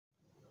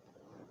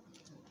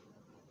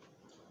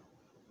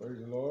Praise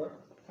the Lord.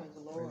 Praise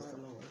the Lord. Praise the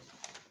Lord.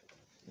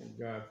 Thank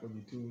God for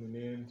you tuning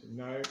in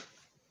tonight,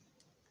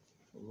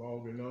 for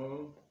logging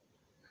on.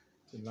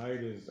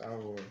 Tonight is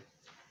our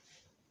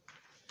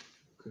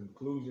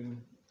conclusion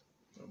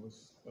of the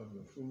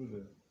Fruit of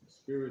the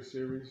Spirit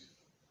series.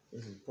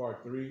 This is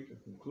part 3, the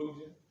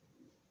conclusion.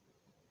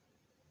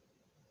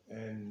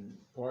 And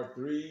part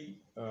 3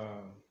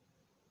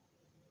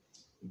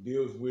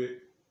 deals with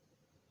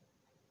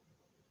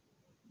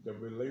the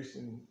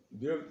relation.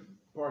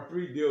 Part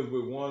 3 deals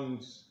with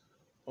one's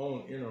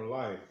own inner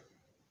life.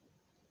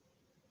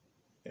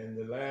 And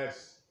the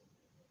last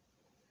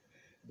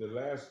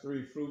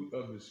 3 fruit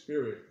of the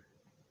Spirit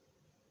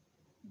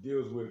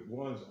deals with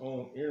one's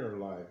own inner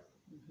life.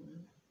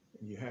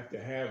 Mm-hmm. You have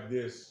to have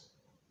this.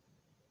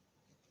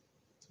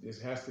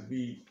 This has to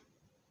be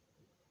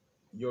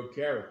your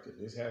character.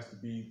 This has to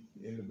be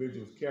the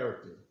individual's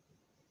character.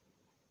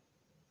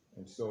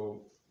 And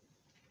so,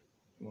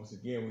 once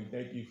again, we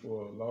thank you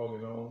for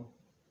logging on.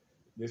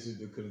 This is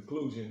the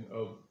conclusion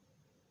of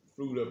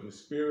Fruit of the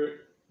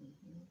Spirit.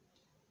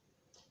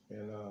 Mm-hmm.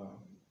 And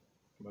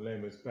my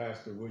name is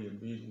Pastor William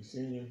Beasley,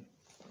 Sr.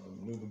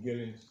 New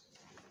Beginnings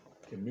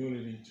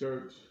Community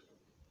Church.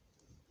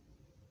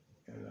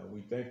 And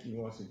we thank you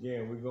once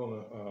again. We're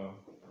going to,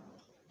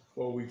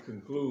 before we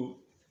conclude,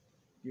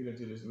 get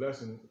into this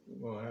lesson,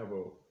 we're going to have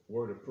a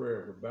word of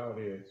prayer for bowed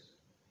heads.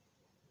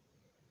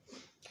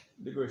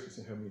 Dear gracious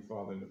and Heavenly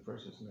Father, in the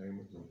precious name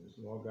of Jesus,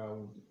 Lord God,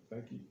 we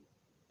thank you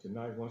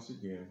tonight once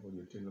again for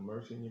your tender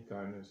mercy and your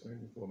kindness.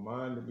 Thank you for a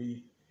mind to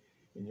be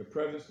in your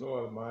presence,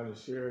 Lord, a mind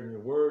to share in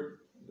your word,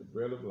 the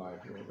bread of life,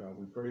 Lord God.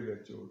 We pray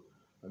that your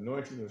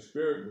anointing of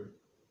spirit would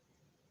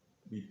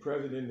be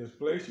present in this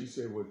place. You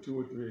said where 2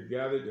 or 3 are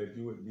gathered, that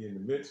you would be in the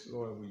midst,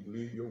 Lord. We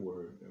believe your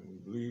word, and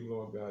we believe,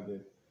 Lord God,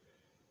 that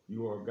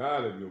you are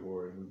God of your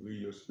word. We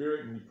believe your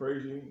spirit, and we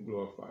praise you and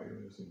glorify you.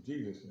 And it's in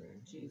Jesus'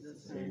 name.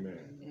 Jesus' name.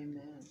 Amen.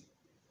 Amen.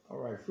 All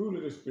right, fruit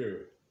of the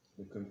Spirit.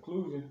 The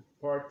conclusion,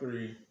 part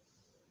 3,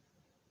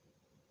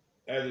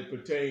 as it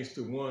pertains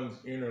to one's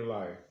inner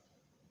life.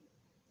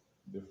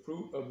 The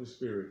fruit of the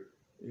Spirit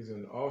is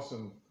an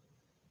awesome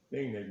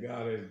thing that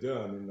God has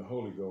done in the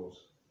Holy Ghost.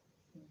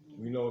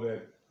 Mm-hmm. We know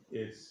that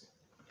it's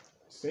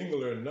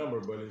singular in number,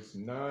 but it's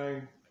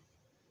nine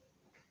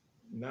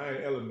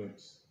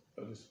elements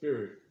of the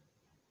Spirit.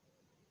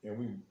 And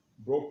we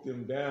broke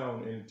them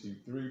down into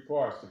 3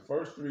 parts. The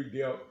first 3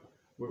 dealt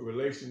with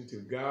relation to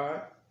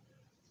God.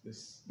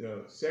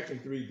 The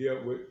second 3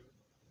 dealt with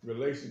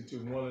relation to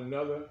one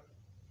another.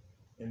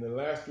 And the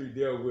last 3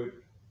 dealt with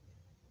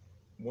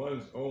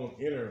one's own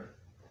inner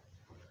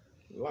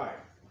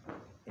life.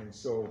 And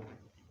so,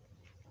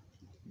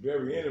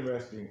 very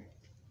interesting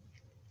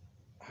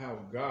how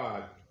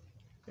God,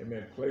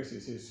 amen,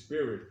 places his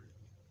spirit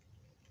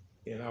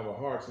in our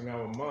hearts and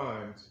our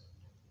minds,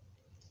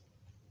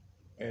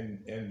 and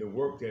the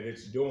work that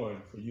it's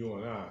doing for you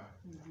and I.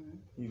 Mm-hmm.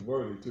 He's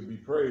worthy to be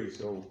praised.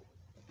 So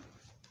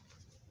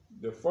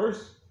the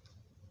first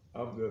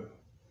of the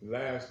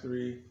last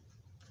 3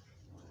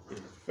 is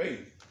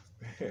faith.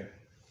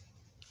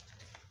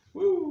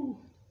 Woo!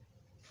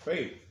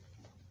 Faith.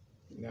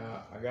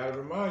 Now, I got to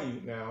remind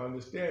you, now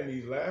understand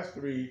these last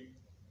 3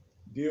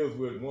 deals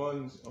with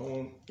one's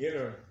own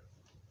inner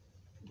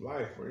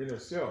life or inner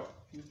self.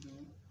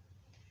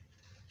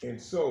 Mm-hmm.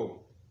 And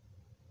so,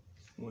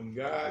 when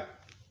God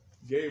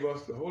gave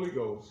us the Holy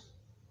Ghost,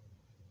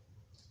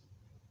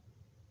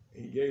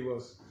 he gave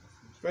us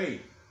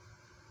faith.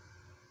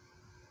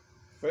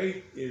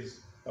 Faith is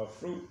a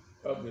fruit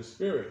of the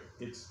Spirit.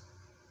 It's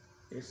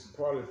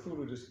part of the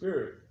fruit of the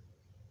Spirit.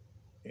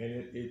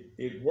 And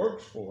it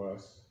works for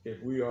us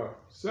if we are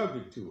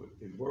subject to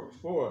it. It works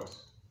for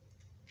us.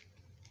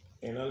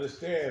 And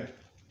understand,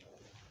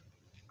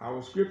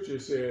 our scripture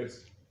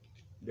says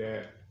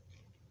that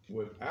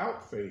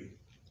without faith,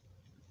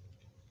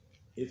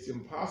 it's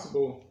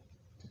impossible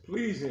to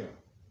please him.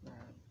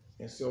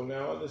 And so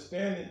now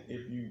understanding,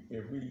 if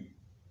we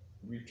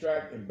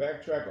retract and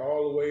backtrack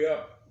all the way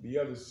up the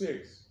other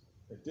 6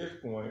 at this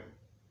point,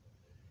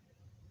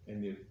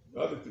 and the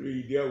other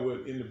 3 dealt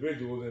with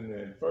individuals, and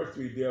the first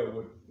 3 dealt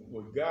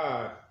with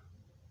God.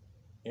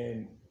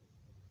 And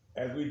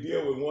as we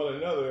deal with one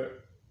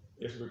another,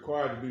 it's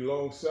required to be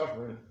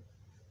long-suffering.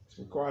 It's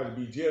required to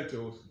be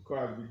gentle. It's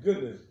required to be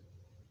goodness.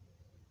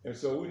 And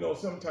so we know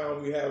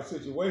sometimes we have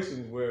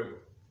situations where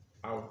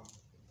our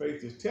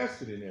faith is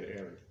tested in that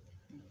area.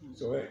 Mm-hmm.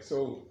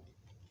 So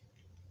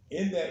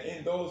in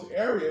those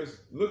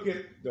areas, look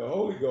at the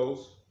Holy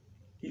Ghost.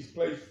 He's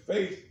placed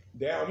faith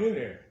down in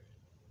there.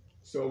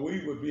 So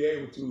we would be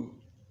able to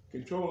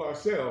control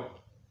ourselves,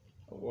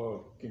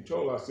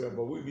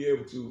 but we'd be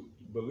able to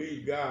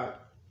believe God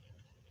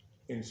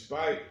in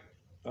spite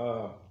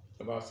of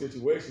our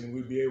situation.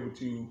 We'd be able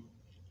to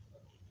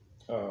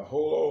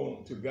hold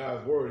on to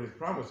God's word, his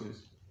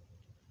promises.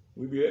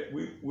 We'll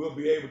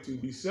be able to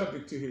be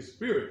subject to his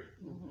spirit.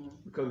 Mm-hmm.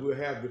 Because we'll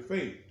have the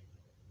faith.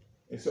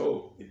 And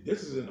so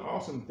this is an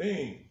awesome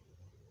thing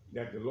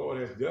that the Lord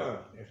has done,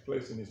 has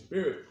placed in his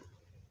spirit.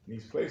 And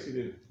he's placed it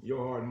in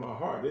your heart and my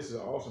heart. This is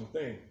an awesome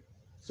thing.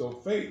 So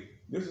faith,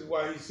 this is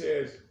why he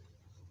says,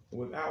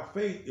 without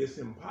faith, it's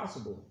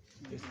impossible.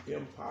 It's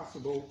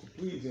impossible to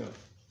please him.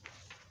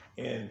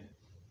 And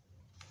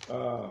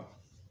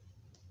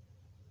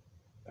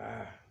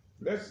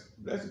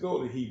let's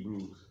go to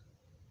Hebrews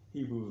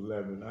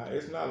 11.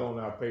 It's not on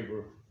our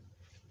paper.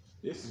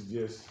 This is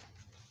just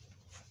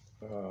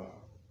what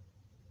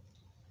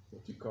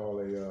you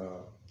call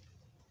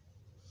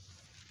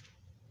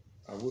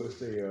I would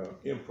say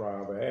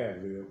improv or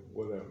ad lib,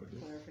 whatever.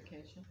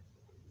 Clarification.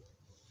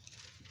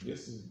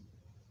 This is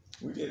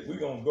we're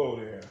gonna go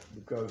there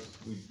because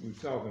we're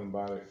talking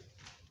about it,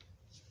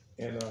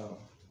 and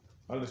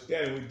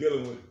understanding we're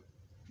dealing with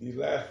these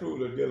last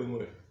fruit are dealing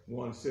with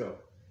oneself,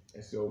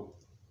 and so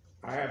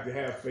I have to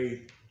have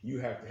faith. You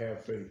have to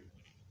have faith.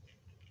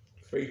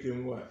 Faith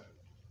in what?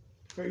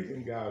 Faith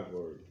in God's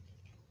word.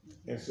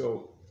 And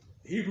so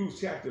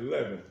Hebrews chapter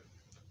 11,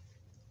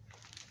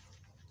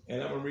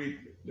 and I'm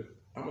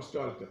gonna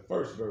start at the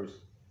first verse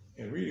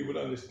and read it with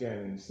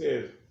understanding. It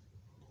says,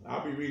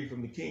 I'll be reading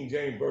from the King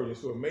James Version,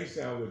 so it may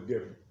sound a little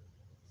different.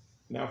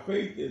 Now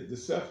faith is the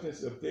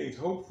substance of things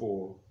hoped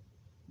for,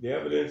 the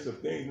evidence of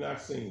things not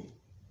seen.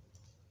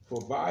 For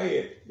by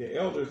it the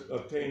elders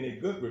obtained a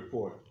good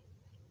report.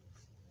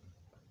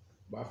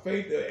 By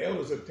faith the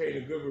elders obtained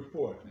a good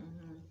report.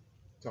 Mm-hmm.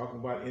 Talking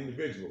about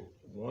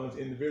one's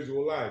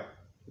individual life,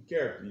 the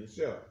character,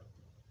 yourself.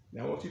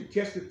 Now I want you to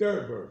catch the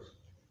third verse.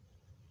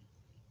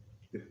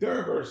 The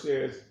third verse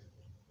says,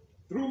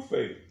 through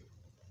faith,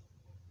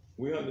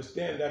 we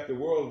understand that the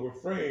world was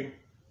framed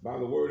by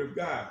the word of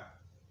God.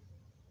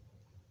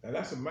 Now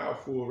that's a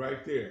mouthful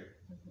right there.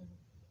 Mm-hmm.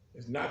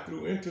 It's not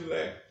through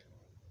intellect.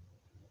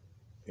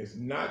 It's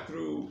not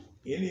through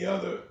any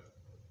other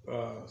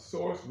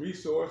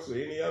resource, or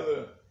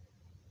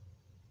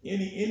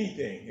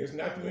anything. It's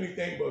not through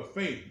anything but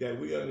faith that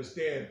we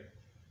understand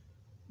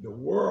the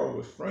world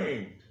was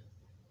framed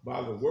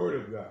by the word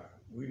of God.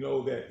 We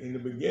know that in the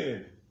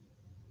beginning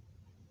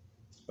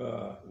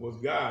was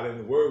God, and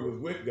the word was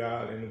with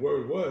God, and the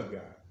word was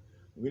God.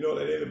 We know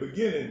that in the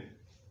beginning,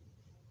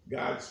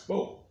 God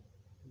spoke,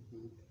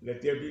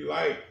 let there be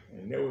light,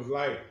 and there was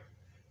light.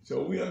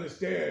 So we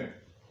understand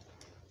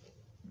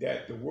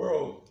that the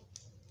world,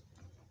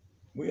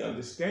 we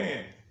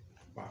understand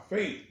by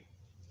faith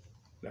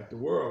that the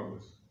world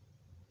was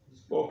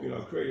spoken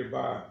or created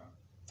by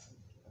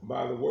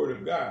the word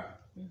of God.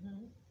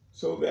 Mm-hmm.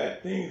 So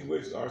that things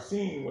which are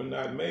seen were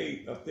not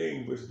made of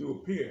things which do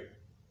appear.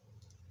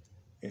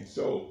 And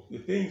so the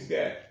things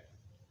that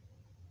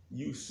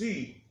you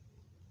see,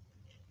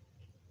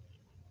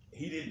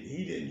 he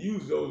didn't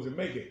use those to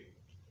make it.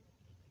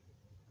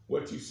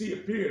 What you see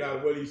appeared out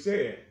of what he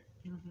said.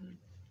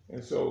 Mm-hmm.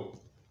 And so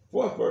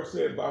fourth verse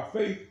said, by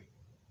faith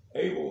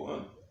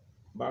Abel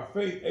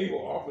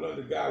offered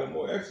unto God a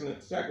more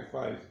excellent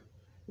sacrifice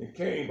than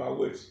Cain, by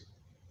which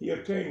he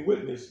obtained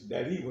witness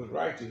that he was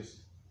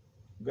righteous,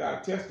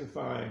 God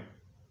testifying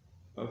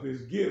of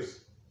his gifts,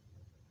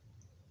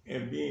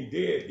 and being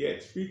dead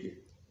yet speaking.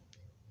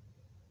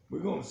 We're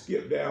going to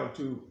skip down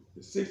to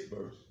the 6th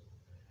verse.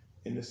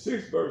 And the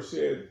 6th verse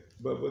said,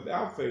 but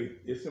without faith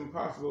it's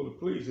impossible to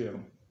please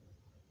him.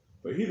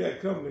 For he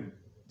that cometh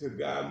to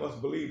God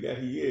must believe that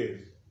he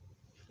is,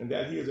 and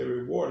that he is a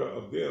rewarder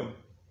of them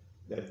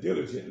that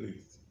diligently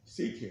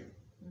seek him.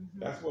 Mm-hmm.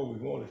 That's what we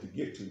wanted to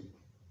get to.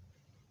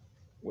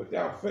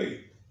 Without faith,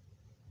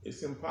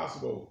 it's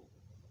impossible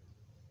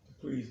to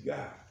please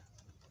God.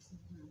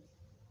 Mm-hmm.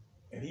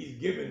 And he's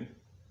given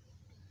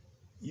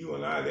you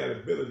and I that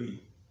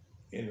ability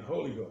in the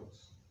Holy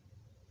Ghost.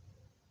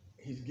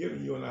 He's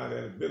given you and I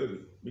that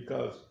ability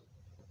because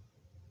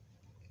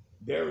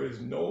there's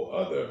no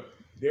other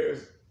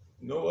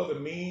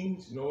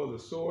means, no other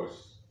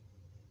source.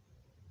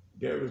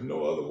 There is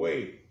no other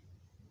way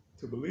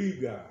to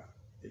believe God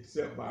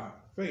except by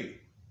faith.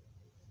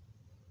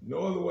 No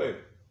other way.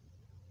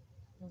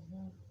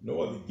 Mm-hmm.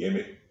 No other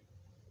gimmick,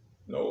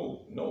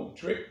 no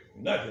trick,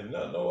 nothing,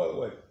 no other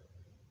way.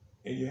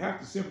 And you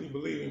have to simply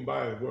believe him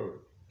by his word.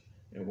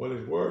 And what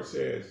his word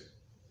says,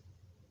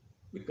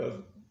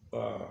 because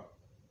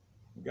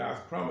God's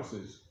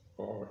promises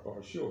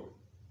are sure.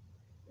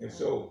 And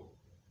so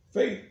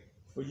faith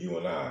for you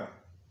and I,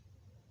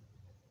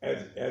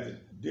 as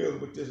it deals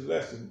with this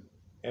lesson,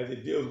 as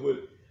it deals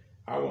with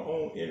our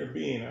own inner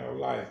being, our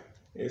life,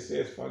 it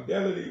says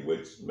fidelity,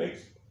 which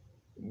makes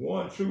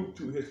one true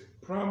to his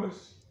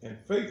promise and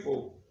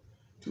faithful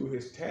to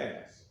his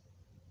task.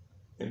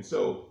 And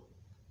so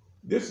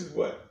this is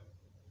what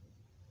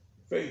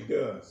faith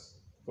does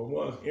for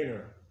one's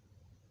inner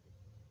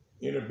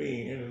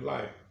being, inner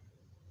life.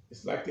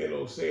 It's like that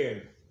old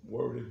saying,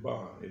 word is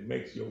bond. It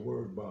makes your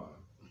word bond.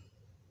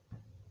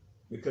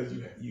 Because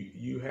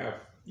you have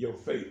your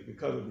faith,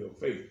 because of your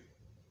faith.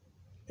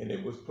 And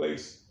it was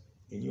placed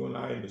in you and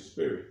I in the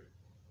spirit.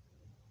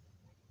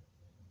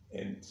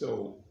 And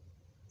so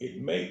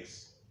it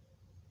makes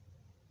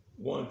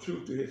one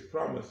true to his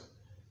promise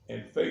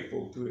and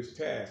faithful to his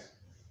task.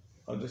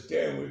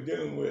 Understand we're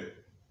dealing with,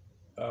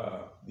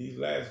 these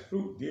last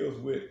fruit deals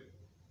with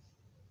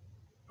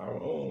our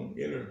own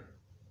inner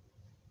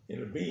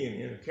inner being,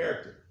 inner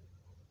character.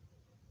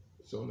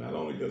 So not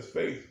only does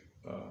faith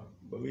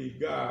believe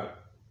God,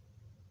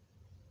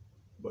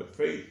 but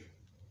faith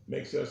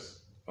makes us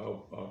a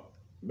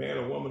man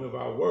or woman of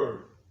our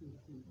word,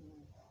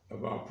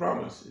 of our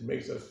promise. It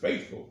makes us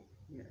faithful.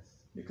 Yes.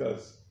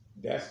 Because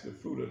that's the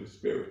fruit of the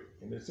Spirit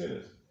in the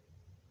sinners.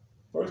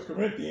 1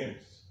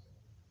 Corinthians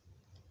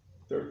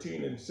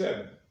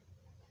 13:7.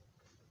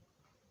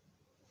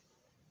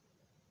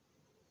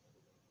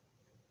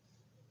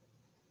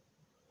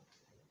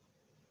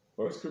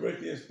 1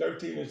 Corinthians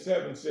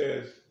 13:7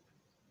 says,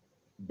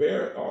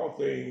 bear all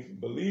things,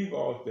 believe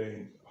all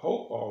things,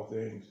 hope all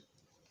things,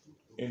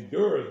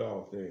 endureth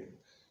all things.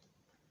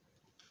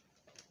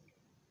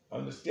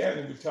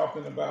 Understanding, we're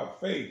talking about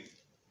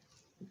faith.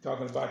 We're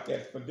talking about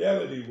that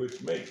fidelity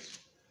which makes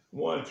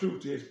one true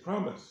to his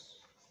promise.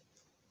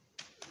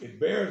 It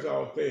bears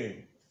all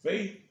things.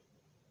 Faith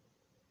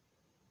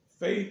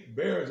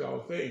bears all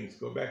things.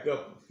 Go back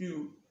up a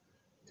few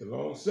to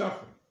long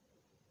suffering.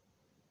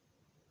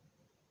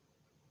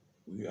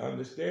 We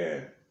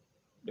understand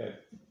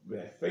that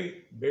faith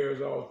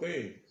bears all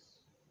things.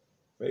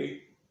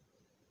 Faith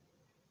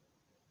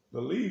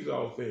believes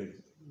all things.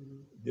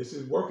 This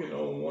is working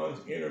on one's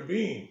inner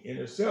being,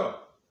 inner self.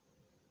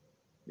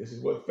 This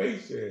is what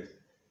faith says.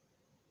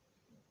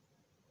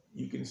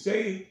 You can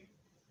say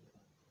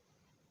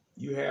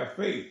you have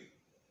faith,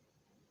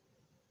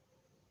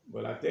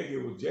 but I think it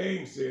was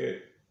James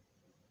said,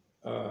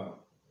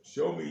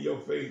 show me your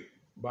faith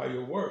by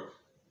your works.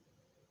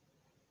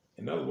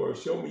 In other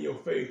words, show me your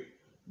faith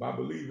by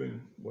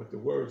believing what the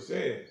word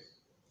says,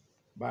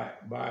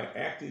 by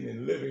acting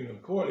and living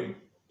according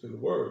to the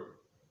word,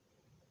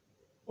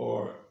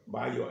 or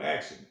by your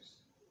actions.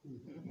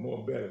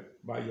 More better,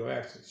 by your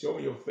actions. Show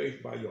me your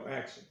faith by your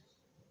actions.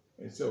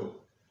 And so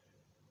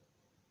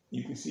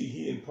you can see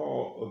he and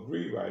Paul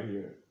agree right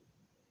here,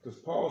 because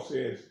Paul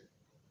says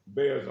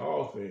bears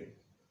all things.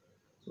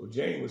 So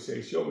James would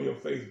say, show me your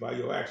faith by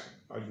your actions.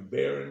 Are you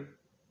bearing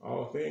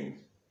all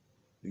things?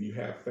 Do you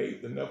have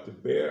faith enough to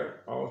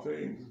bear all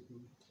things?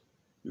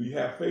 Do you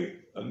have faith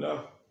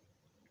enough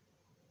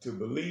to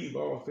believe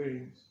all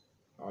things?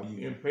 Are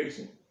you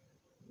impatient,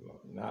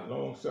 not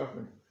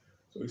long-suffering?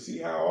 So you see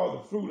how all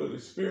the fruit of the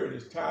Spirit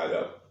is tied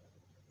up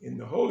in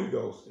the Holy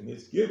Ghost, and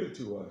it's given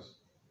to us.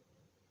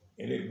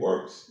 And it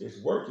works, it's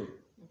working.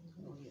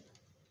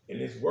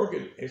 And it's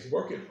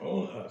working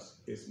on us.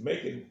 It's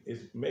making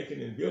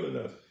and building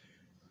us.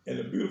 And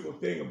the beautiful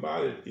thing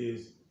about it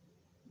is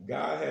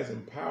God has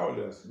empowered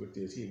us with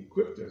this. He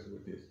equipped us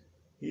with this.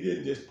 He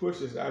didn't just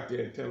push us out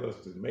there and tell us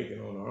to make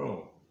it on our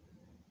own.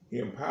 He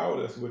empowered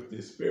us with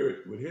this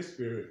Spirit, with his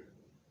Spirit,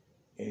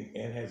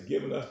 and has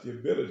given us the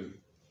ability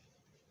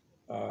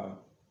to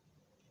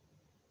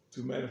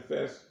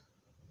manifest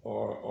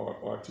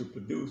or to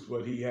produce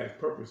what he has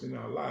purpose in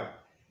our life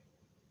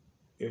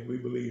if we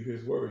believe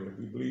his word, if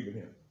we believe in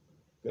him.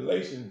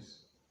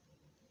 Galatians,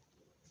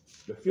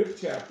 the 5th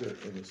chapter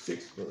and the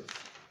 6th verse.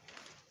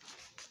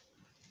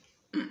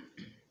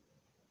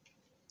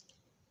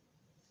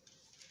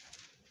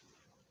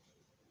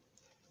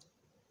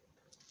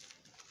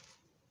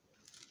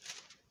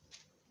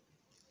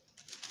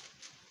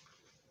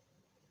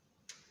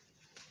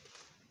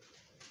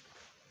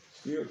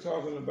 Still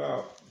talking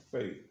about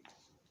faith.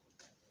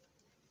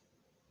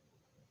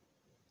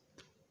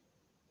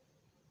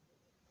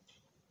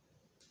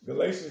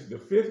 Galatians, the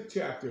 5th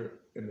chapter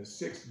and the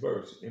 6th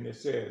verse, and it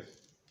says,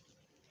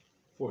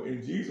 for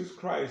in Jesus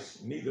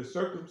Christ neither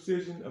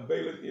circumcision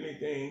availeth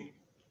anything,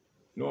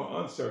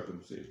 nor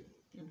uncircumcision,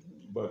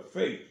 but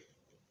faith,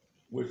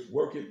 which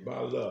worketh by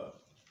love.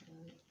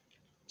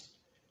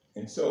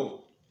 And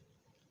so,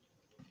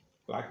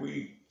 like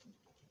we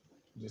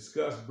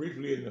discussed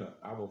briefly in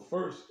our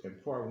first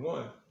and part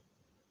 1,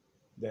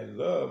 that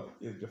love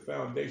is the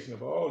foundation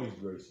of all these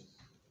graces.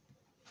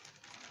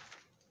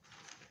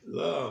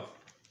 Love,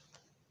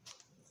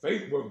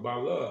 faith works by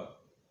love.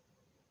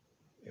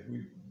 If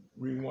we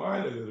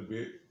rewind a little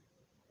bit,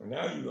 and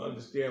now you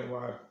understand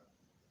why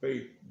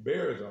faith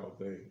bears all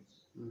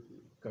things,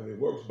 because it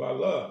works by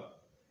love.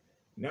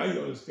 Now you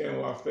understand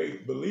why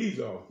faith believes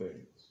all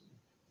things,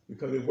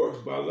 because it works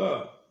by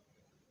love.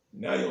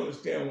 Now you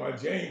understand why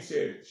James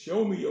said,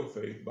 show me your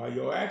faith by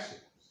your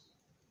actions.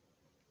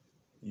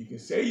 You can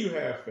say you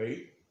have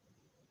faith,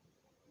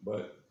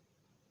 but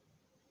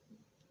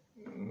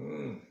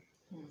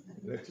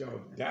let y'all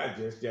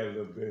digest that a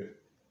little bit.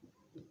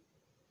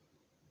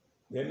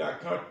 They're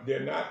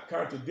not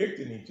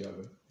contradicting each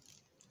other.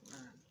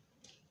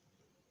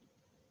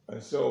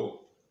 And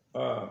so,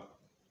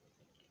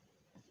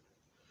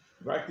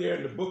 right there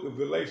in the book of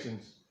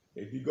Galatians,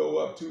 if you go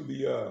up to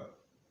the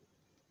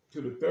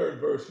 3rd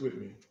verse with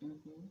me,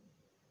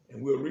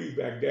 and we'll read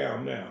back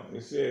down now.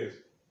 It says,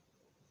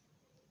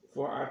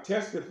 for I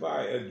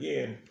testify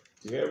again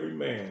to every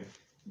man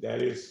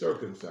that is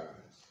circumcised,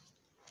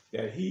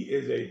 that he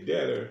is a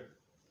debtor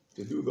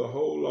to do the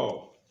whole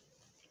law.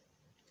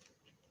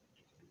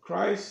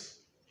 Christ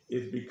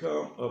is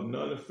become of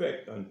none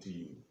effect unto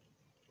you.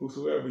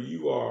 Whosoever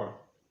you are,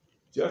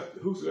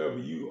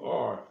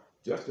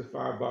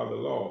 justified by the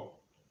law,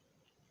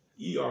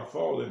 ye are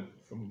fallen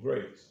from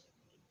grace.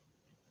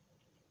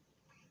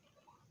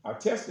 I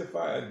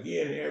testify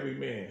again to every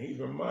man. He's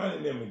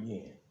reminding them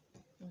again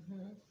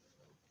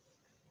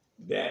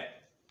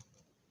that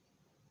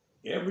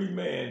every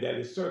man that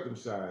is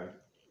circumcised,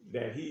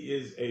 that he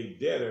is a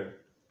debtor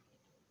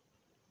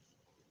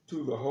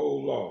to the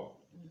whole law.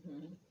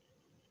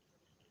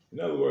 In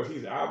other words,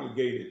 he's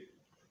obligated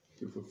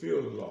to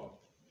fulfill the law.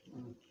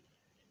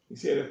 He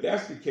said, if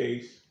that's the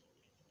case,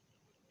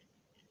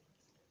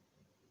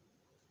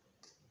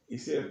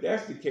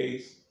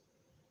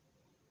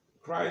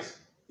 Christ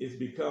is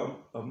become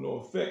of no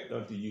effect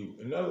unto you.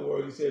 In other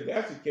words, he said, if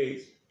that's the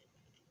case,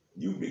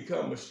 you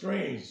become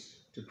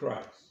estranged to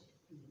Christ.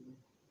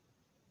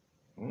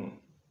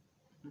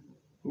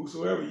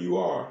 Whosoever you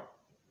are,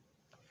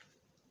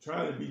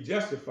 trying to be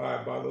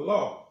justified by the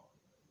law,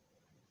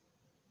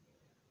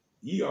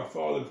 ye are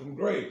fallen from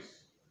grace.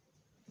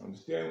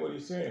 Understand what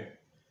he's saying?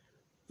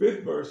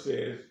 5th verse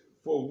says,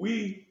 for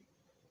we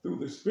through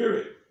the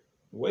Spirit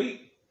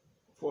wait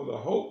for the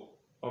hope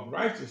of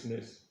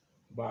righteousness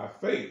by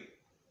faith.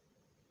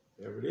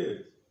 There it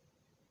is.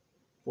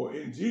 For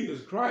in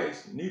Jesus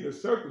Christ neither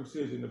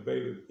circumcision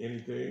availeth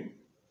anything,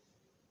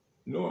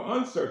 nor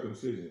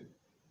uncircumcision,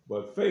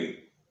 but faith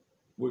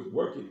which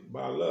worketh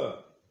by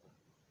love.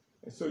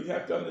 And so you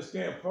have to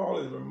understand, Paul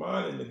is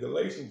reminding the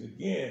Galatians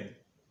again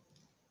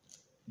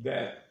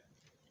that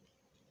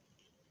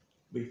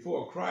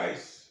before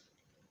Christ,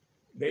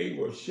 they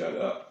were shut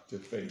up to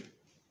faith.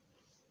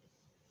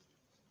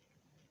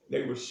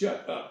 They were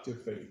shut up to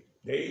faith.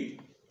 They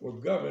were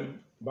governed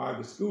by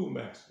the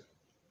schoolmaster.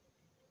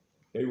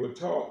 They were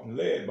taught and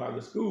led by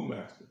the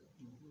schoolmaster.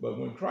 But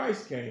when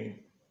Christ came,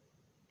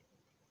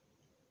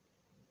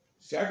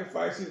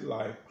 sacrificed his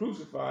life,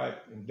 crucified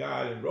and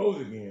died and rose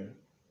again,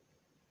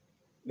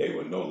 they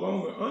were no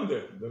longer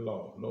under the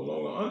law, no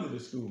longer under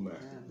the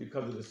schoolmaster,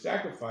 because of the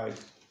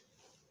sacrifice,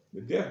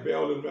 the death,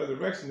 burial, and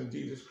resurrection of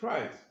Jesus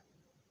Christ.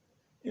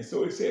 And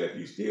so he said, if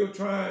you're still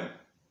trying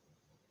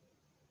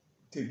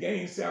to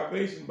gain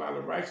salvation by the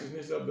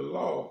righteousness of the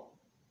law,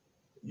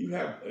 you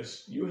have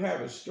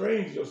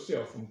estranged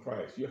yourself from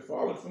Christ. You're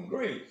fallen from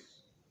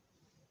grace.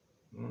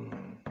 All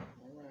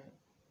right.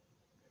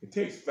 It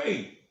takes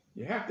faith.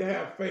 You have to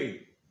have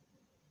faith.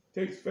 It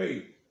takes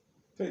faith.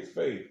 It takes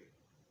faith.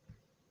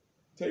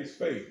 It takes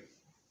faith.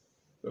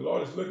 The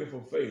Lord is looking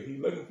for faith. He's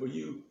looking for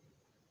you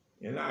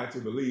and I to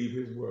believe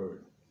his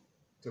word,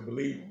 to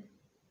believe,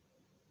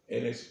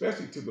 and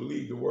especially to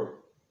believe the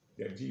work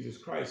that Jesus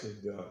Christ has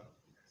done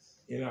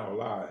in our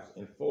lives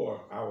and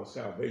for our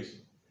salvation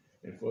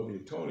and for the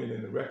atoning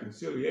and the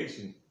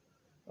reconciliation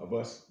of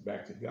us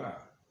back to God.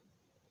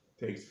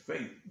 It takes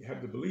faith. You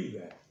have to believe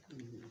that.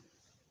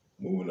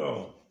 Moving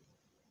on.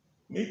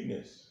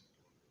 Meekness.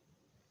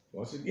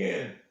 Once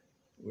again,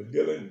 we're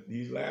dealing,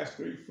 these last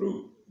 3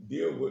 fruit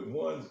deal with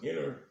one's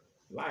inner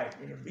life,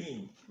 inner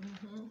being.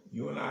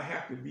 You and I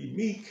have to be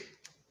meek.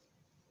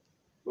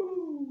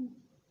 Woo.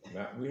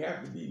 Now, we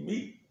have to be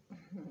meek.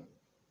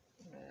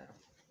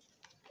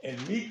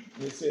 And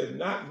meekness says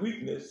not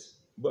weakness,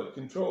 but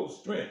controlled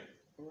strength.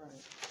 Right.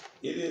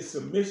 It is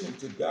submission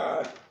to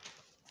God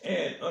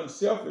and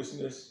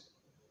unselfishness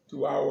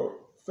to our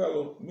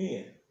fellow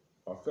men,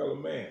 our fellow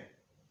man.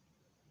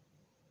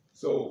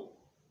 So,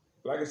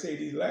 like I say,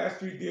 these last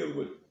 3 deal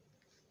with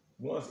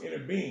one's inner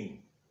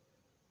being.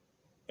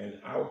 And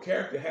our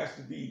character has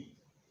to be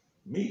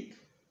meek.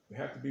 We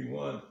have to be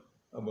one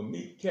of a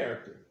meek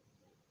character.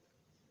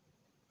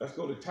 Let's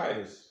go to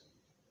Titus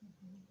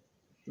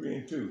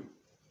 3:2.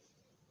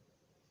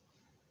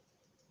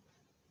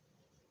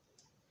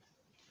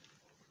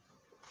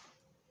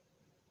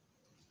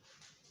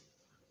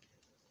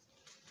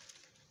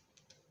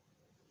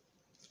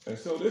 And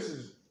so this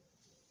is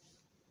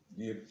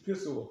the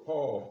epistle of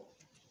Paul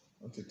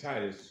unto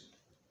Titus.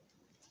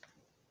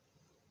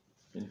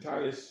 In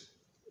Titus,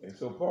 and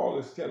so Paul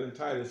is telling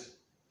Titus,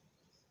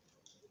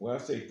 well, I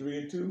say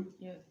 3:2?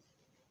 Yes.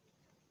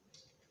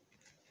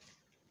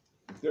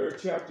 The 3rd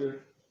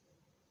chapter,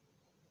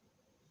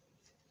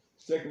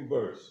 2nd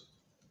verse.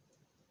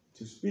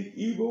 To speak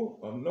evil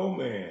of no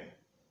man,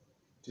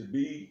 to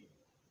be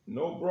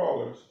no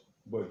brawlers,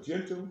 but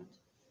gentle,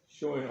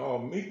 showing all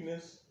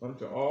meekness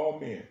unto all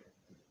men.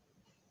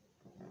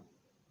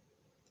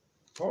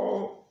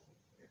 Paul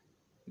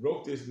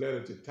wrote this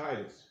letter to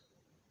Titus,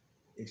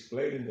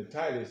 explaining to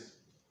Titus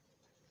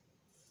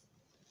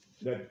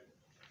that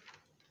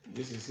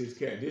this is his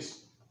character.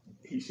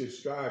 He should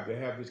strive to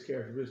have this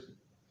characteristic.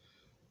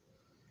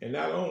 And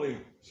not only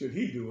should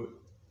he do it,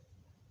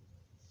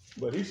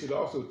 but he should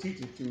also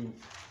teach it to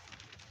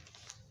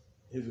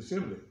his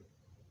assembly.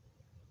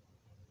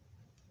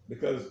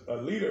 Because a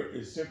leader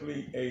is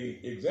simply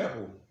an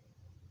example.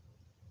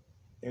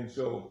 And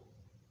so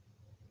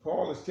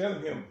Paul is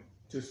telling him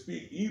to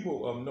speak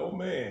evil of no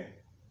man,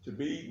 to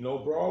be no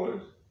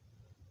brawlers,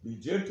 be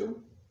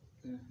gentle,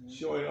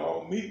 showing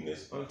all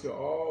meekness unto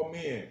all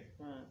men.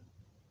 Right.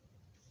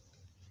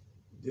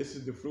 This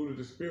is the fruit of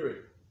the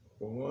Spirit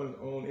for one's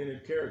own inner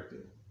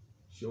character.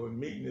 showing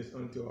meekness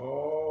unto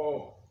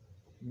all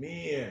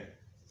men.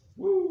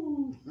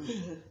 Woo!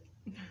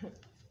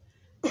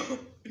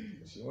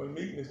 Showing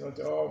meekness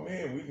unto all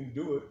men. We can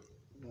do it.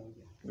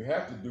 We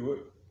have to do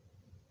it.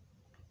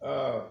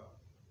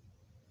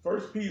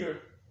 1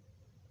 Peter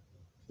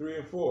 3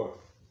 and 4.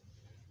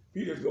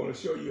 Peter's going to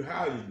show you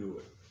how you do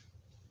it.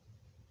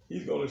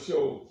 He's going to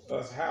show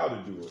us how to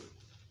do it.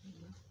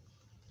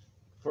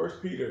 1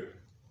 Peter,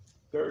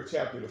 3rd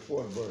chapter, the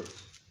 4th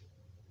verse.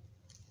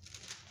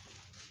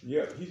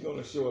 Yep, he's going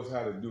to show us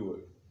how to do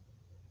it.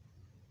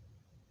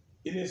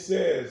 And it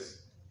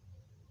says,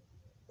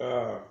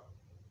 but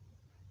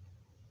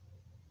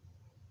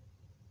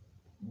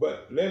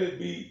let it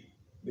be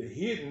the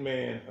hidden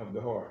man of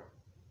the heart,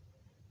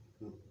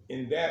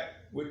 in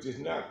that which is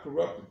not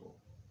corruptible,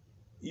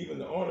 even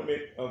the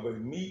ornament of a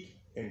meek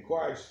and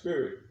quiet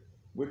spirit,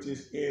 which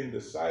is in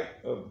the sight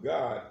of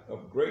God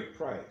of great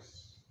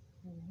price.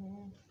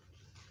 Mm-hmm.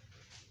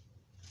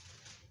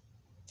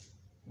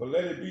 But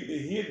let it be the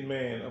hidden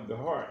man of the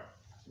heart.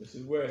 This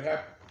is where it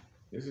happens.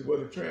 This is where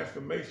the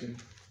transformation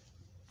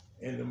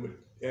and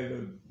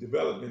the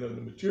development of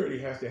the maturity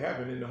has to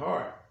happen in the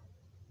heart.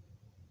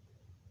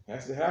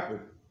 Has to happen.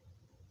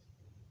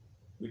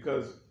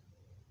 Because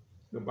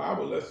the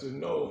Bible lets us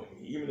know,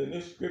 even in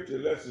this scripture,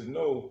 lets us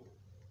know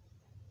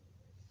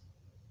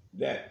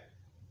that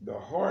the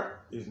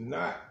heart is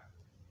not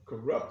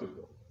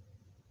corruptible.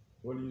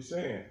 What are you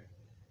saying?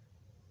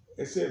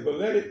 It said, but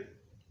let it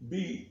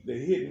be the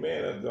hidden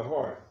man of the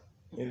heart,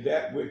 in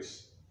that which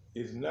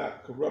is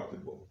not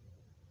corruptible.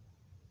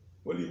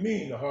 What do you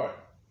mean, the heart?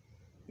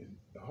 Is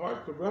the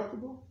heart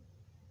corruptible?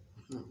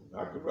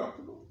 Not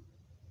corruptible?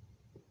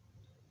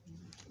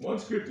 One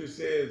scripture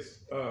says,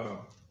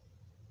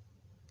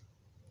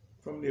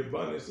 from the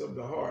abundance of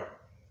the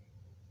heart,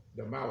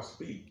 the mouth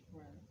speaks.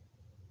 Right.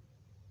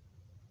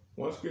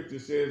 One scripture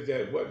says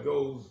that what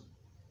goes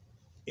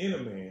in a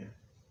man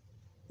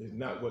is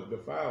not what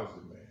defiles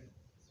the man.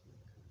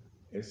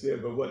 It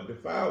said, but what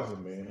defiles a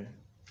man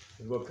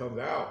is what comes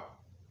out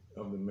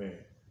of the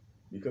man.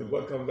 Because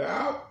what comes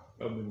out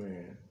of the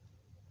man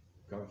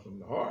comes from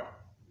the heart.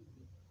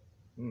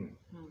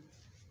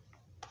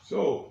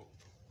 So,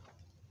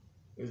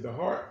 is the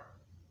heart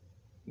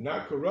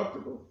not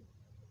corruptible?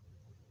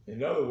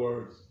 In other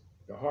words,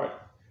 the heart,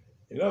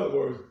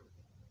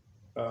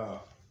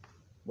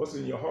 what's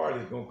in your heart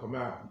is going to come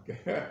out.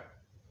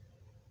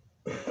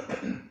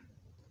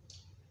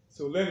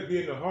 So let it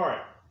be in the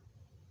heart.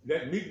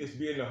 Let meekness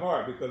be in the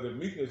heart, because if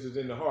meekness is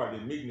in the heart,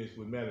 then meekness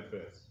would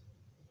manifest.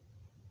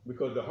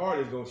 Because the heart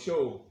is going to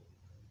show,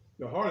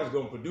 the heart is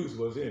going to produce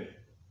what's in it.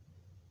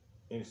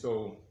 And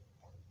so,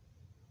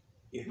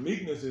 if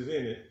meekness is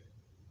in it,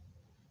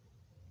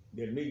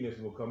 then meekness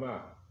will come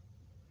out.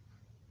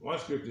 One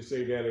scripture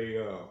say that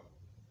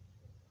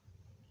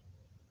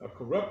a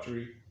corrupt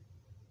tree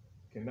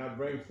cannot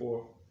bring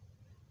forth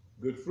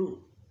good fruit.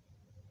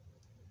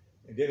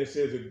 And then it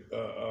says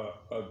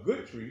a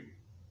good tree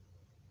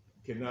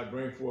cannot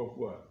bring forth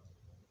what?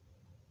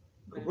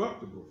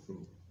 Corruptible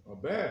fruit or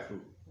bad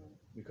fruit,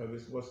 because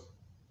it's what's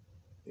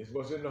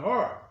in the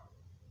heart.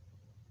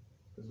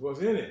 It's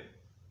what's in it.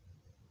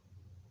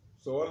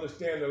 So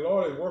understand the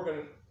Lord is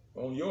working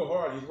on your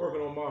heart. He's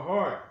working on my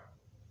heart.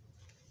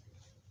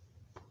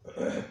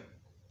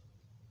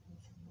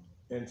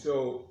 And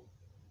so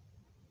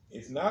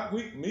it's not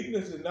weak.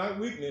 Meekness is not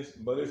weakness,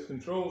 but it's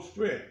controlled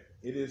strength.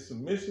 It is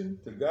submission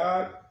to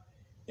God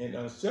and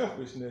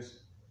unselfishness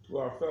to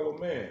our fellow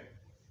man.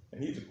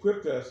 And he's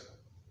equipped us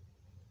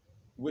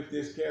with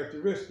this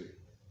characteristic.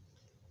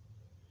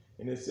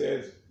 And it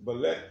says, but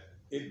let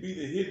it be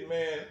the hidden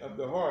man of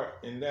the heart,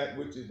 in that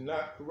which is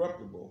not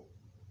corruptible,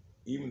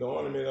 even the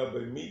ornament of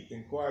a meek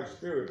and quiet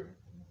spirit,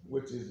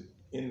 which is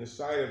in the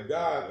sight of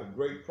God of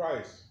great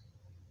price.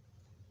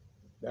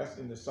 That's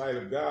in the sight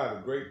of God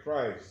of great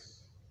price.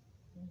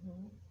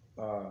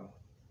 Mm-hmm.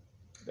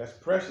 That's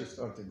precious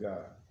unto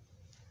God.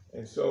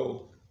 And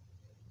so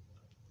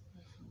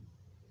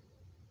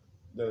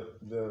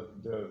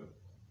the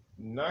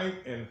ninth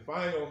and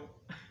final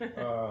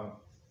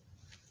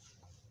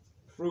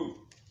fruit,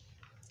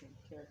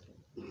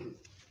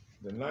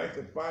 the ninth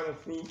and final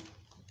fruit,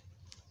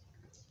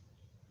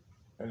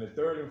 and the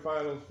third and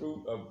final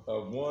fruit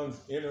of one's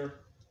inner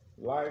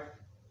life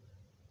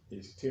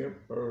is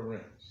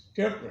temperance.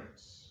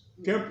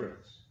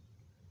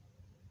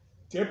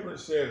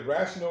 Temperance says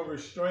rational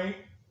restraint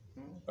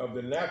of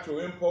the natural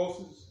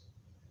impulses,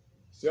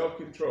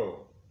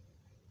 self-control.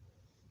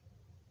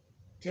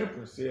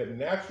 Temperance said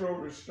natural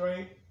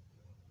restraint.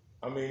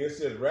 It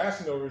says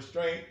rational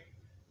restraint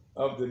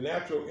of the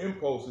natural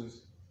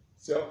impulses,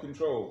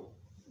 self-control.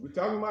 We're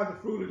talking about the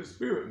fruit of the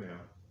Spirit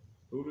now.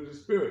 Fruit of the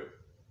Spirit.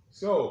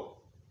 So,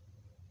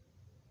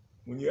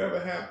 when you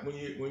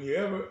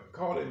ever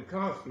caught in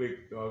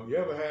conflict, or you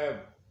ever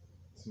have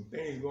some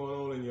things going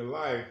on in your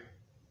life,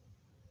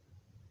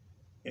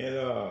 and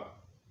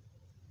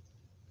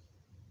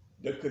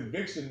the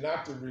conviction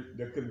not to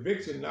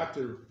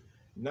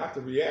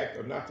react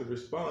or not to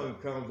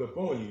respond comes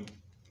upon you,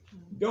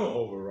 don't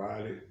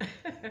override it.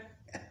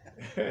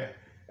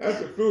 That's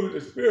the fruit of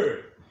the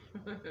Spirit.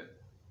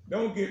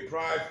 Don't get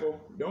prideful.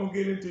 Don't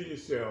get into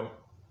yourself.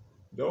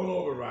 Don't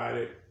override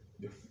it.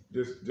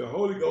 The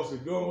Holy Ghost is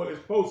doing what it's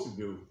supposed to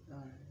do.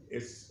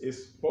 It's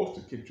supposed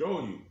to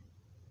control you.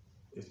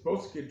 It's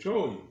supposed to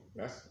control you.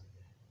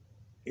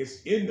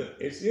 It's in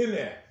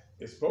that.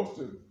 It's supposed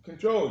to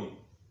control you.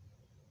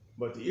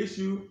 But the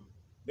issue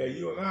that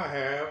you and I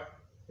have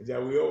is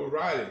that we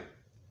override it.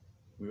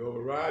 We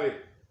override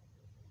it,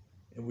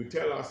 and we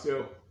tell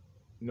ourselves,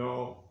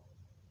 no,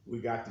 we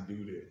got to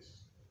do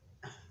this.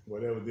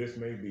 Whatever this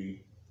may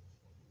be,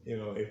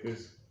 if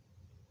it's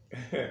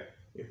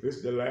if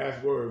it's the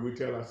last word, we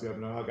tell ourselves,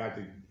 no, I got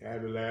to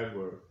have the last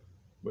word.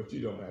 But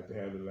you don't have to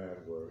have the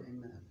last word.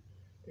 Amen.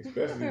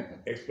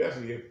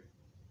 Especially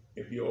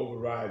if you're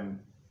overriding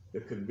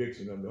the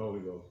conviction of the Holy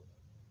Ghost.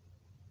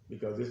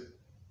 Because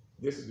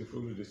this is the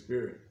fruit of the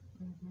Spirit.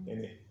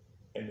 Mm-hmm.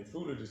 And the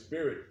fruit of the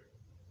Spirit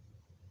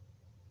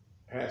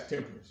has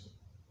temperance.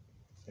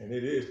 And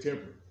it is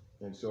temperate.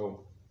 And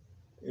so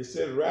it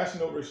says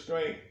rational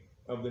restraint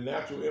of the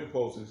natural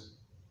impulses,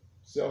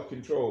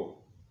 self-control.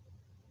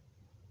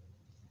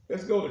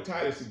 Let's go to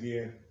Titus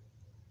again.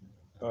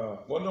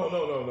 No.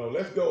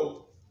 Let's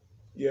go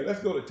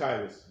to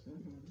Titus.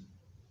 Mm-hmm.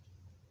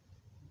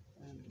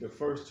 The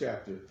first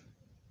chapter.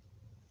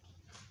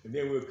 And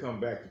then we'll come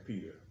back to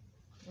Peter.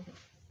 Mm-hmm.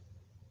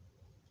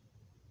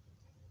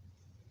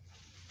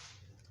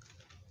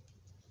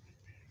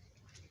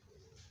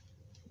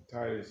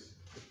 Titus,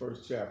 the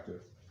first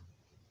chapter.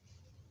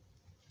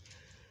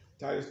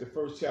 Titus, the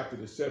first chapter,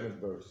 the 7th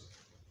verse.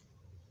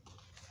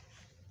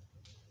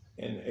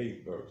 And the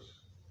 8th verse.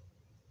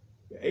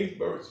 The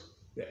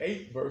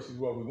 8th verse is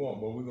what we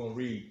want, but we're going to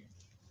read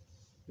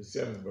the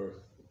 7th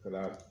verse because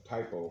I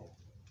typo.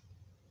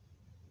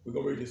 We're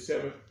going to read the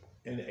 7th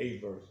and the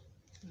 8th verse.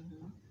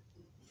 Mm-hmm.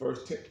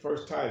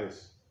 First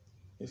Titus.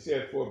 It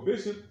said, for a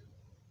bishop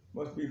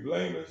must be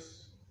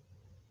blameless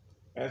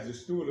as the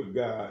steward of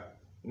God,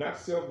 not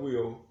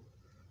self-willed,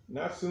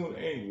 not soon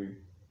angry,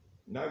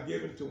 not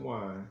given to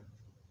wine,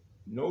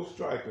 no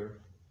striker,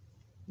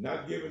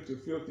 not given to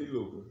filthy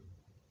lucre,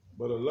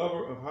 but a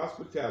lover of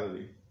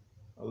hospitality,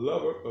 a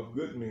lover of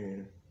good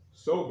men,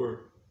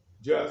 sober,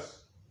 just,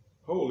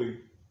 holy,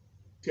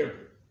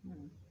 temperate.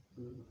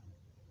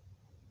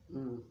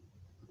 Mm-hmm.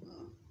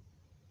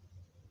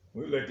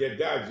 We let that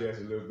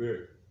digest a little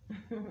bit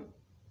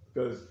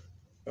because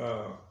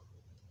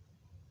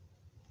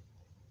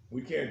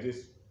we can't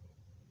just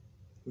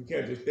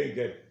think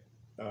that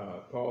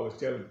Paul is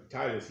telling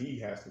Titus he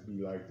has to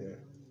be like that.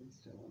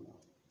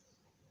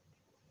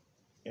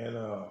 And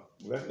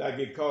let's not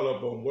get caught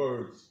up on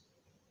words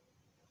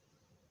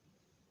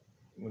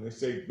when they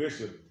say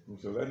bishop.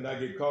 So let's not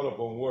get caught up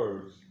on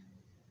words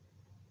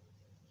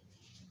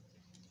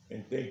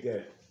and think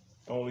that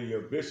only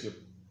your bishop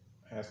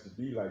has to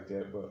be like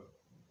that. But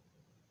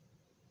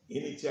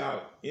any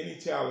child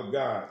of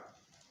God,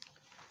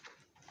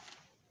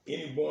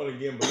 any born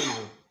again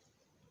believer,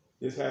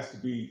 this has to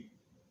be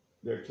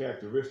their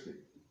characteristic.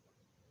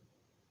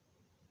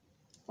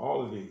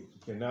 All of these.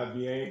 You cannot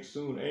be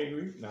soon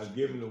angry, not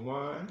given to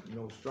wine,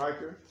 no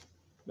striker,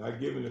 not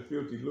given to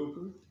filthy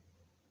lucre,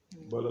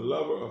 but a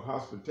lover of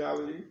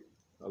hospitality,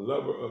 a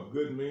lover of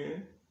good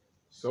men,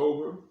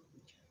 sober,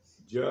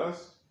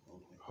 just,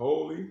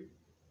 holy,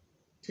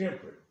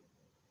 temperate.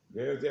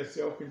 There's that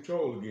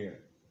self-control again.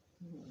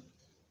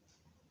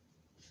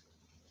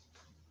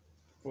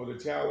 For the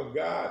child of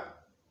God,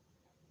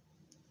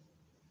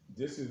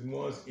 this is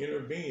one's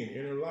inner being,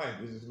 inner life.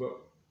 This is what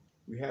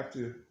we have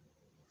to.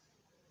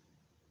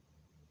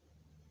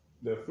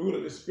 The fruit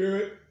of the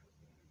Spirit,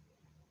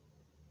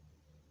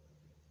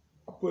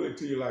 I'll put it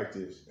to you like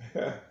this.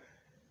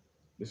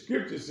 The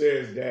scripture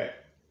says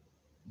that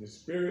the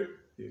Spirit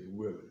is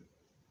willing,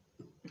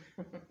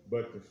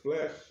 but the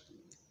flesh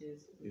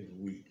is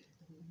weak.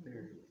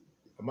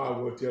 I might as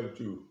well tell the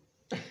truth.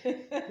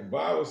 The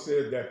Bible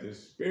says that the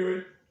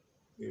Spirit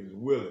is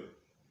willing,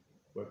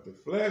 but the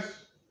flesh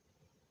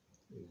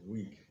is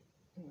weak.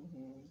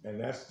 Mm-hmm.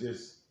 And that's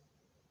just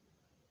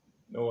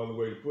no other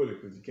way to put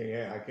it, because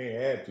I can't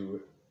add to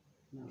it.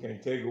 No. Can't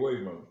take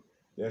away from it.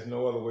 There's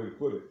no other way to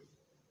put it.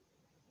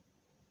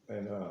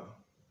 And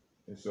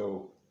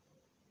so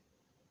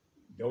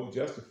don't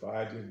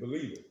justify it, just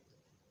believe it.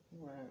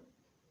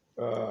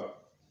 Right.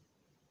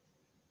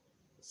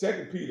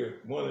 2 Peter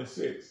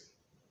 1:6.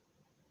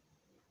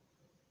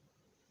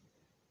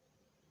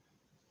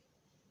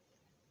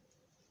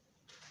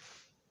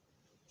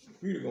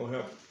 Peter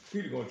gonna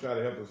try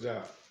to help us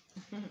out.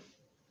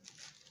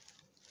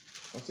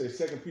 I'll say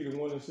 2 Peter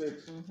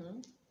 1:6.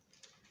 Mm-hmm.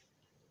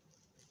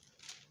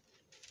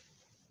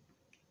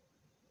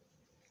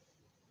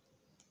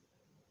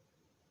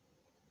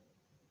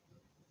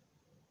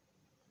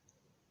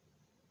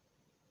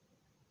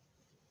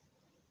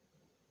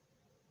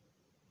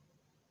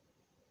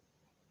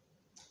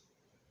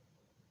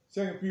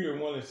 Second Peter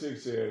 1:6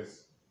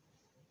 says,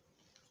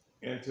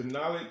 and to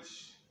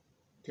knowledge,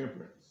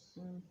 temperance,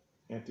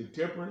 and to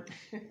temperance,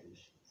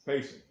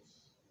 patience,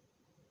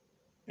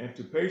 and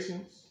to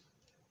patience,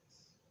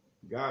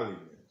 godliness.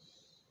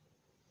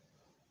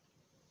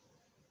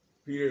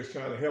 Peter is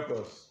trying to help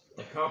us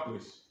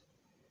accomplish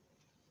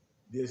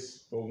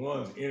this for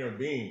one's inner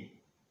being.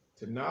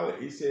 To knowledge,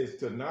 he says,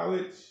 to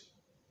knowledge,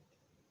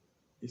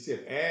 he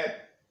said,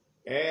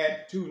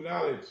 add to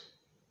knowledge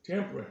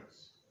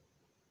temperance.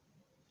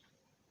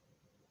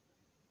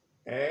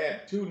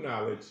 Add to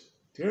knowledge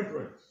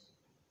temperance.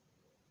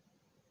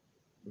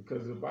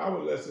 Because the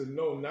Bible lets us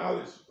know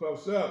knowledge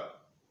puffs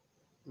up.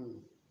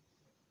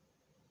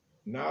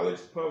 Knowledge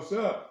puffs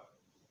up.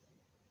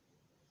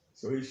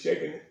 So he's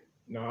shaking,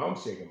 no, I'm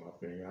shaking my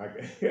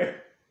finger.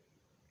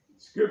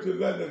 Scripture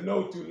letting us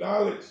know to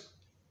knowledge,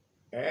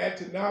 add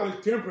to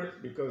knowledge temperance,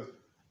 because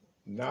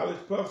knowledge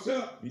puffs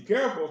up. Be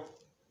careful.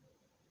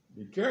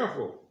 Be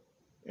careful.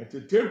 And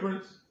to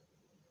temperance,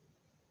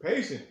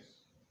 patience.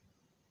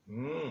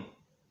 And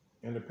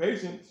the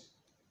patience,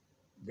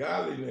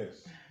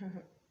 godliness.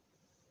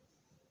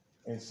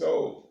 And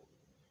so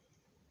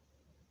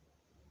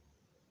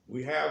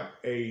we have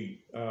a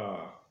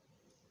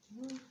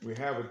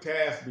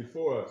task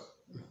before us.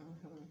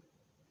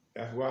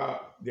 That's why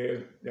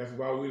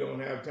we don't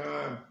have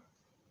time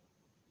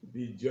to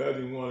be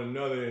judging one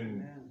another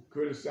and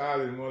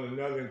criticizing one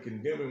another and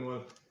condemning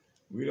one.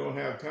 We don't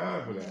have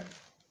time for that.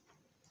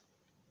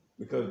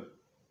 Because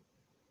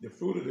the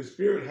fruit of the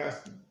Spirit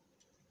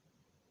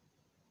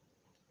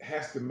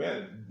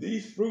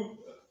these fruit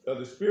of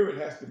the Spirit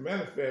has to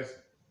manifest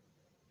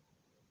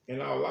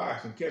in our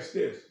lives. And catch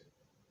this.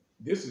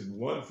 This is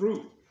one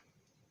fruit.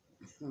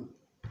 I'm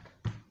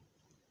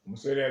going to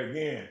say that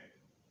again.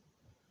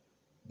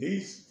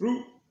 These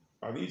fruit,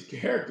 or these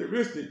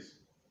characteristics,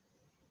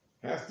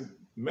 has to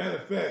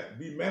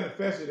be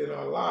manifested in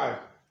our lives,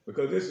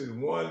 because this is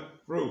one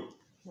fruit.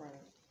 Right.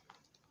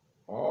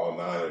 All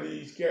 9 of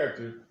these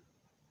characters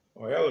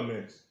or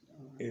elements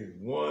is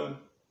one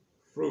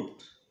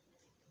fruit.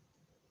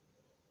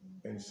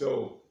 And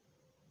so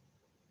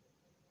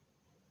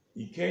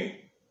you can't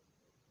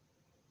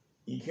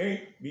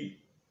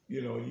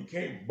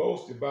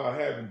boast about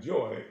having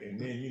joy and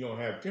then you don't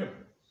have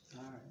temperance.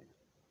 All right.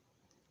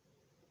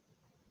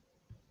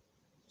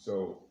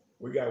 So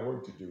we got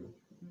work to do.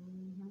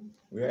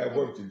 We have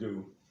work to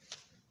do.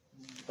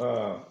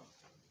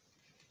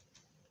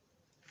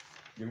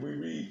 Did we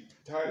read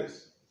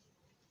Titus?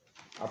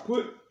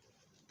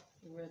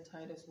 You read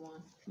Titus 1.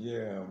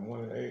 Yeah, 1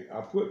 and 8.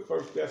 I put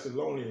 1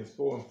 Thessalonians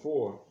 4 and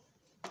 4.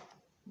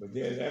 But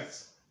then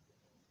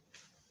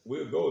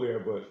we'll go there,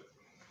 but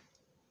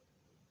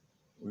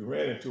we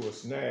ran into a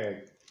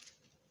snag.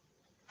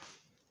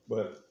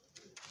 But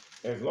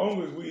as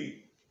long as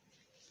we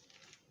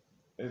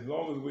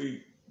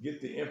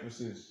get the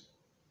emphasis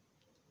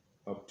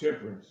of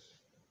temperance,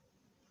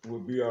 we'll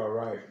be all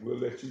right. We'll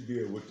let you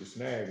deal with the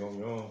snag on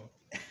your own.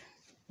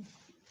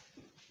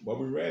 But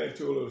we ran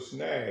into a little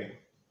snag.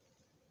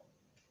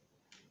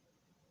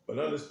 But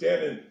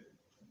understanding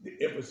the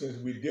emphasis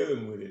we're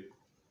dealing with it,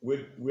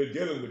 we're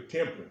dealing with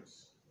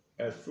temperance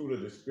as fruit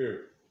of the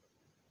Spirit.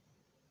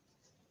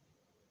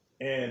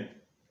 And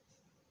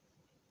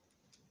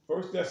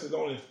 1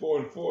 Thessalonians 4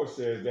 and 4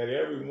 says that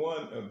every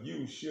one of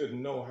you should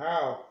know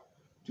how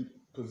to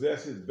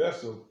possess his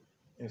vessel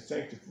in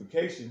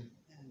sanctification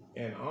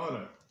and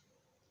honor.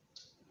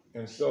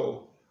 And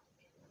so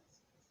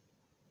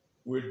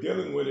we're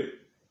dealing with it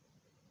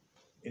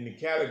in the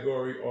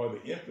category or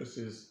the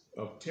emphasis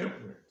of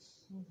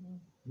temperance,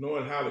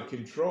 knowing how to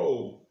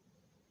control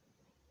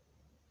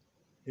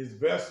his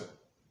vessel.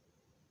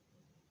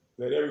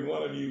 That every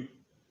one of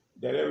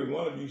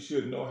you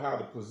should know how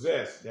to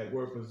possess, that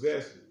word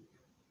possess,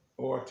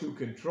 or to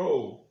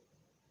control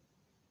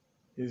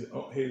his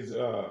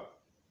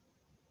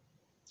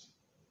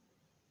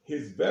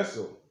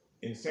vessel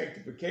in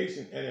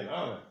sanctification and in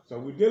honor. So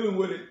we're dealing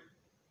with it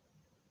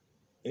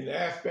in the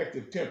aspect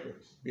of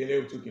temperance, being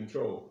able to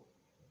control.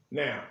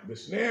 Now, the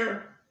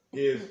snare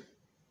is,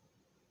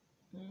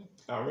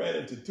 I ran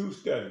into 2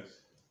 studies.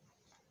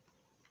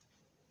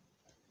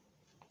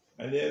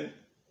 And then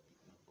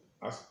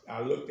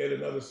I looked at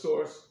another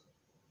source,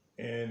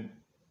 and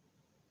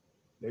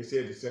they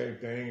said the same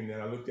thing. And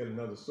then I looked at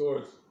another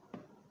source,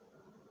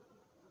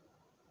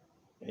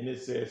 and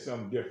it said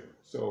something different.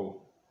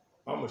 So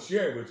I'm gonna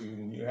share it with you,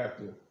 and you have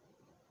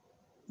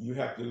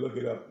to look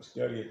it up and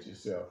study it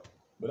yourself.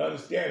 But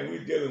understand,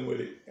 we're dealing with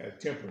it as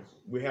temperance.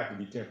 We have to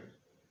be temperate.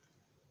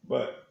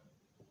 But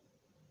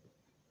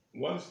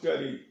one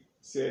study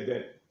said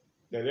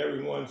that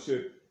everyone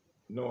should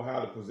know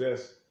how to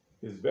possess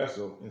his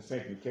vessel in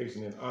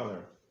sanctification and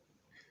honor.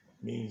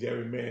 Means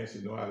every man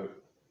should know how to,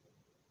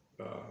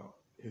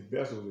 his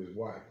vessel is his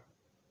wife.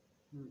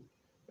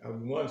 That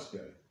was one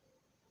study.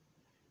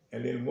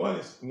 And then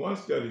one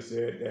study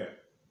said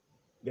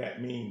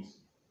that means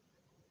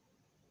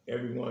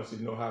everyone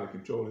should know how to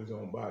control his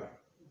own body.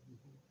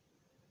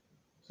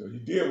 So you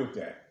deal with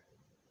that.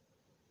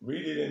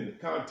 Read it in the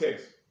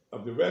context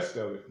of the rest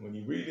of it. When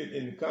you read it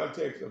in the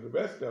context of the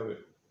rest of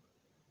it,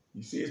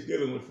 you see it's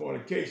dealing with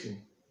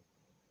fornication.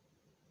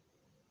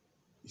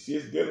 You see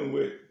it's dealing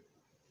with,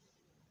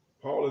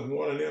 Paul is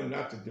warning them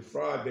not to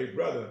defraud their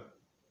brother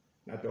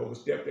not to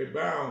overstep their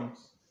bounds,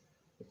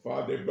 to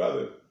father their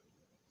brother.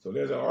 So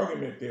there's an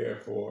argument there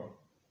for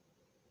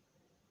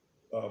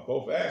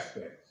both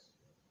aspects,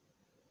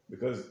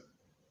 because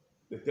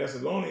the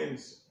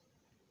Thessalonians,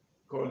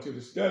 according to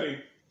the study,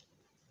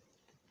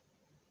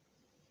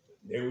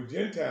 they were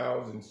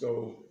Gentiles, and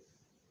so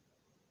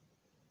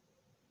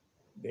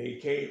they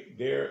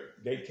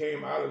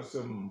came out of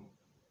some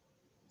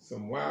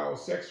wild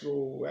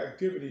sexual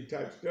activity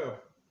type stuff.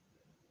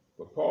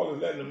 But Paul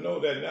is letting them know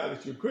that now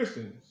that you're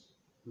Christians,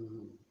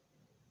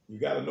 you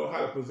got to know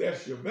how to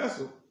possess your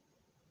vessel.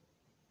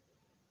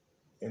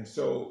 And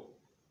so,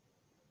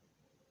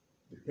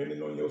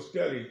 depending on your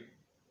study,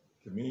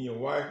 can mean your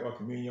wife or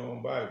can mean your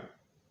own body.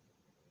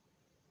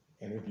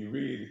 And if you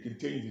read it,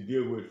 continues to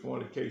deal with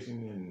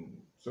fornication and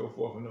so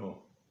forth and on.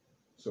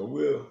 So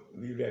we'll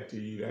leave that to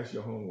you. That's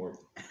your homework.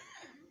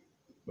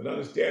 But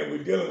understand,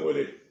 we're dealing with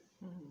it.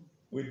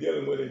 We're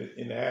dealing with it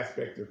in the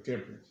aspect of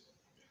temperance.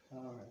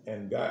 All right.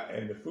 And God,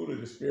 and the fruit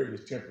of the Spirit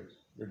is temperance.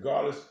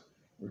 Regardless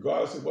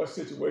of what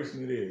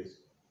situation it is,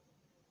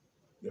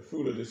 the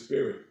fruit of the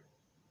Spirit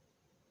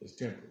is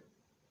temperance.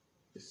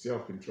 It's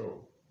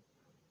self-control.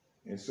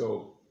 And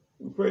so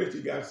we pray that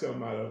you got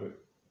something out of it.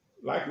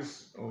 Like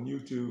us on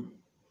YouTube.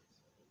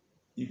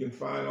 You can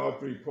find all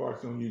 3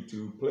 parts on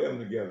YouTube. Play them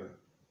together.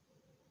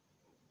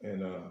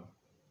 And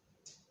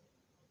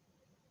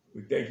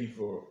we thank you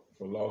for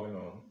logging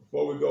on.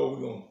 Before we go,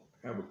 we're going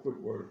to have a quick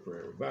word of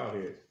prayer. Bow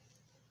heads.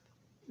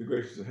 The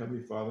gracious and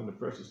Heavenly Father, in the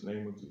precious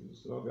name of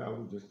Jesus. Lord God,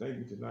 we just thank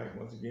you tonight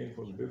once again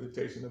for the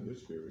visitation of your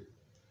Spirit.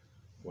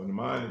 For the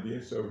mind to be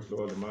in service,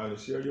 Lord, the mind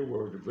to share your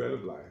word, the bread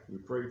of life. We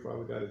pray,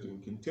 Father God, that you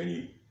will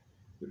continue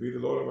to be the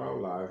Lord of our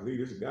lives.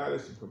 Lead us, guide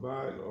us, and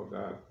provide, Lord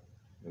God.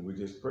 And we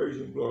just praise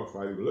you and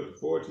glorify you. We're looking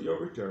forward to your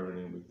return,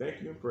 and we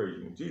thank you and praise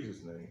you in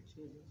Jesus' name.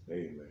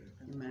 Amen.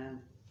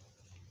 Amen.